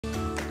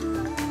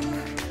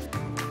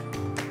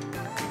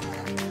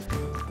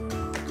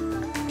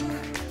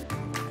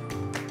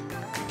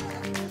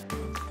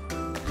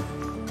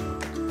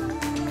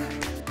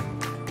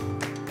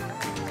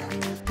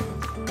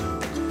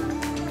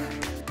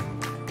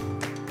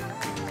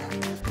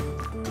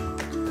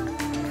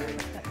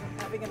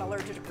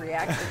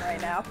reaction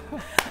right now.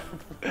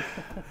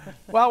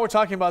 Well, we're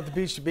talking about the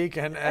beach to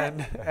beacon,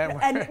 and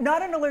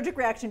not an allergic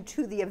reaction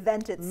to the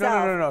event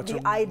itself. No.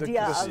 The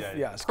idea of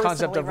yes,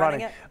 concept of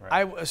running it. Right.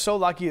 I was so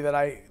lucky that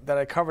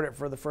I covered it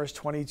for the first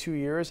 22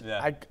 years.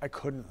 Yeah. I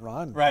couldn't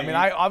run. Right. I mean,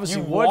 I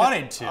obviously you would.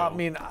 wanted to. I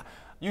mean,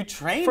 you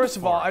trained. First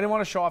of all, it. I didn't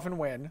want to show off and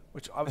win,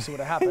 which obviously would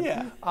have happened.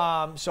 Yeah.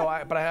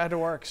 But I had to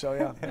work. So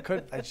yeah,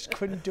 I just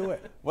couldn't do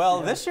it.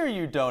 Well, this year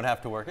you don't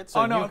have to work it,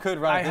 so you could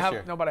run it this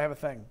year. No, but I have a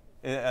thing.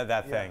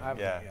 That thing. I have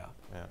a thing,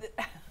 Yeah.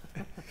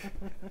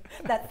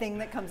 That thing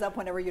that comes up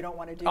whenever you don't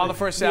want to do on the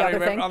first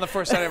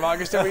Saturday of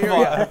August every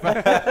year.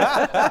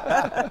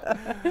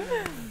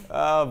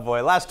 Oh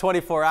boy, last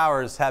 24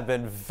 hours have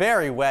been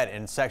very wet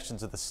in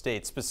sections of the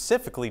state,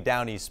 specifically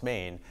down East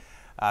Maine.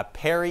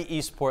 Perry,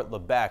 Eastport,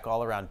 Lebec,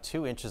 all around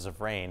 2 inches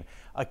of rain.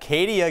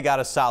 Acadia got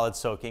a solid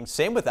soaking.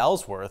 Same with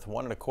Ellsworth,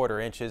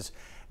 1¼ inches.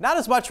 Not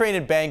as much rain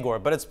in Bangor,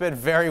 but it's been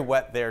very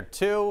wet there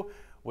too,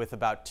 with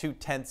about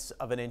 0.2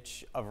 of an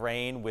inch of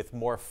rain, with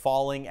more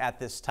falling at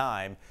this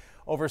time.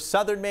 Over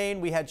southern Maine,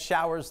 we had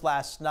showers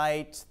last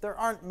night. There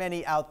aren't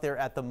many out there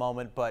at the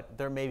moment, but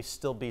there may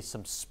still be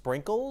some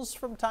sprinkles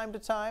from time to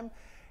time.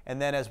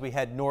 And then as we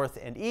head north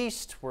and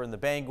east, we're in the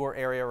Bangor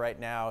area right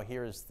now.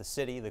 Here's the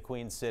city, the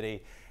Queen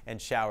City,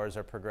 and showers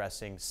are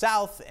progressing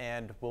south,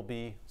 and we'll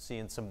be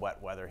seeing some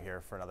wet weather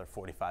here for another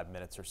 45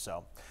 minutes or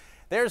so.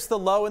 There's the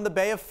low in the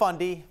Bay of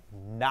Fundy,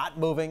 not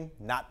moving,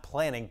 not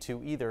planning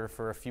to either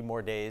for a few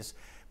more days,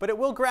 but it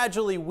will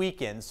gradually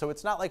weaken, so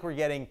it's not like we're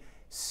getting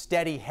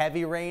steady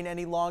heavy rain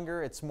any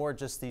longer. It's more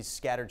just these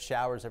scattered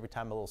showers every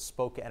time a little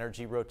spoke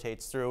energy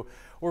rotates through.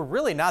 We're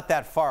really not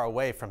that far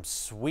away from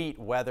sweet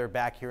weather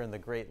back here in the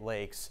Great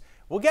Lakes.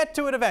 We'll get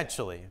to it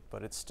eventually,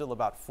 but it's still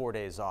about 4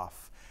 days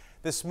off.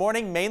 This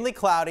morning, mainly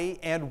cloudy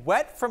and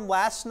wet from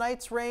last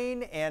night's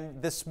rain,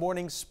 and this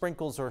morning's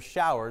sprinkles or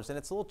showers, and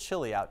it's a little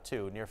chilly out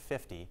too, near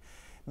 50.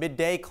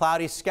 Midday,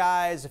 cloudy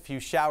skies, a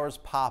few showers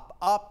pop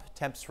up,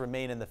 temps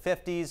remain in the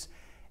 50s,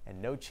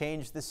 and no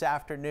change this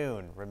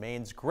afternoon.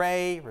 Remains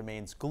gray,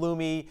 remains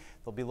gloomy.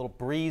 There'll be a little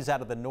breeze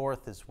out of the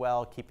north as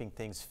well, keeping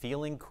things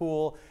feeling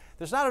cool.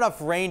 There's not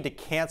enough rain to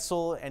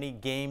cancel any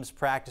games,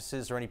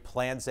 practices, or any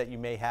plans that you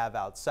may have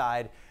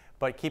outside.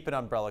 But keep an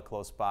umbrella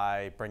close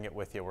by, bring it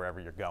with you wherever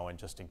you're going,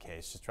 just in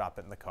case. Just drop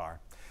it in the car.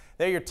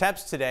 There are your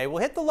temps today.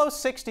 We'll hit the low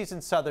 60s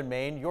in southern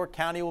Maine. York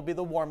County will be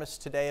the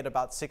warmest today at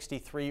about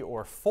 63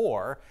 or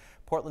 4.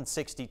 Portland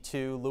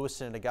 62,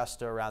 Lewiston and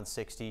Augusta around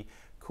 60.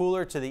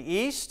 Cooler to the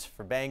east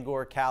for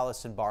Bangor, Calais,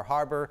 and Bar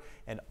Harbor,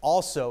 and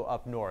also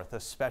up north,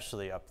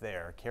 especially up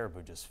there.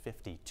 Caribou just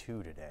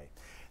 52 today.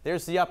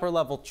 There's the upper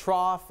level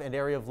trough and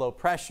area of low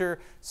pressure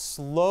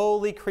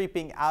slowly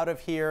creeping out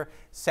of here.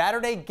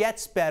 Saturday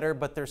gets better,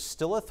 but there's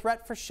still a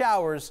threat for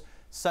showers.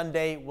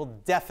 Sunday will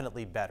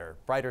definitely better.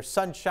 Brighter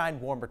sunshine,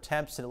 warmer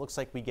temps, and it looks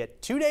like we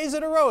get 2 days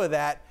in a row of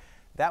that.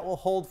 That will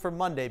hold for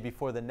Monday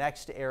before the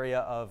next area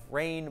of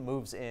rain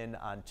moves in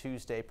on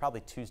Tuesday, probably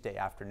Tuesday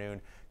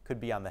afternoon. Could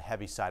be on the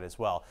heavy side as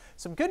well.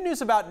 Some good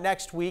news about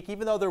next week,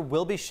 even though there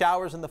will be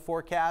showers in the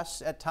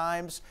forecast at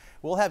times,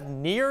 we'll have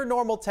near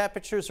normal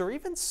temperatures or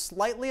even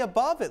slightly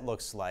above, it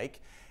looks like.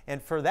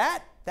 And for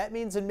that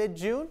means in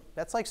mid-June,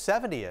 that's like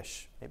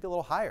 70-ish, maybe a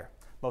little higher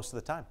most of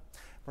the time.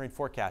 Marine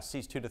forecast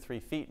sees 2 to 3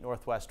 feet,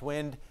 northwest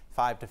wind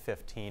 5 to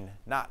 15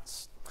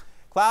 knots.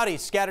 Cloudy,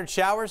 scattered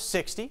showers,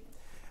 60.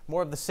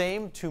 More of the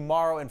same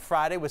tomorrow and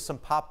Friday with some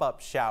pop-up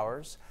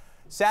showers.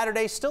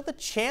 Saturday, still the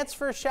chance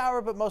for a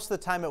shower, but most of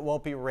the time it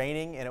won't be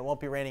raining, and it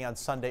won't be raining on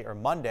Sunday or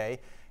Monday.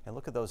 And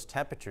look at those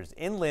temperatures.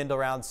 Inland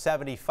around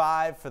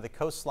 75, for the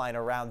coastline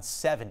around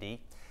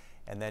 70.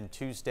 And then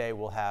Tuesday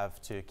we'll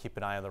have to keep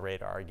an eye on the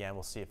radar again.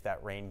 We'll see if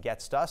that rain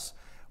gets to us.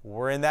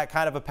 We're in that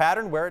kind of a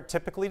pattern where it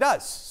typically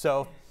does.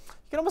 So you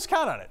can almost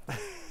count on it.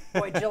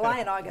 Boy, July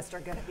and August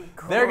are going to be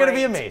great. They're going to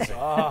be amazing.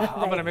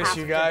 I'm going to miss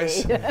you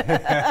guys.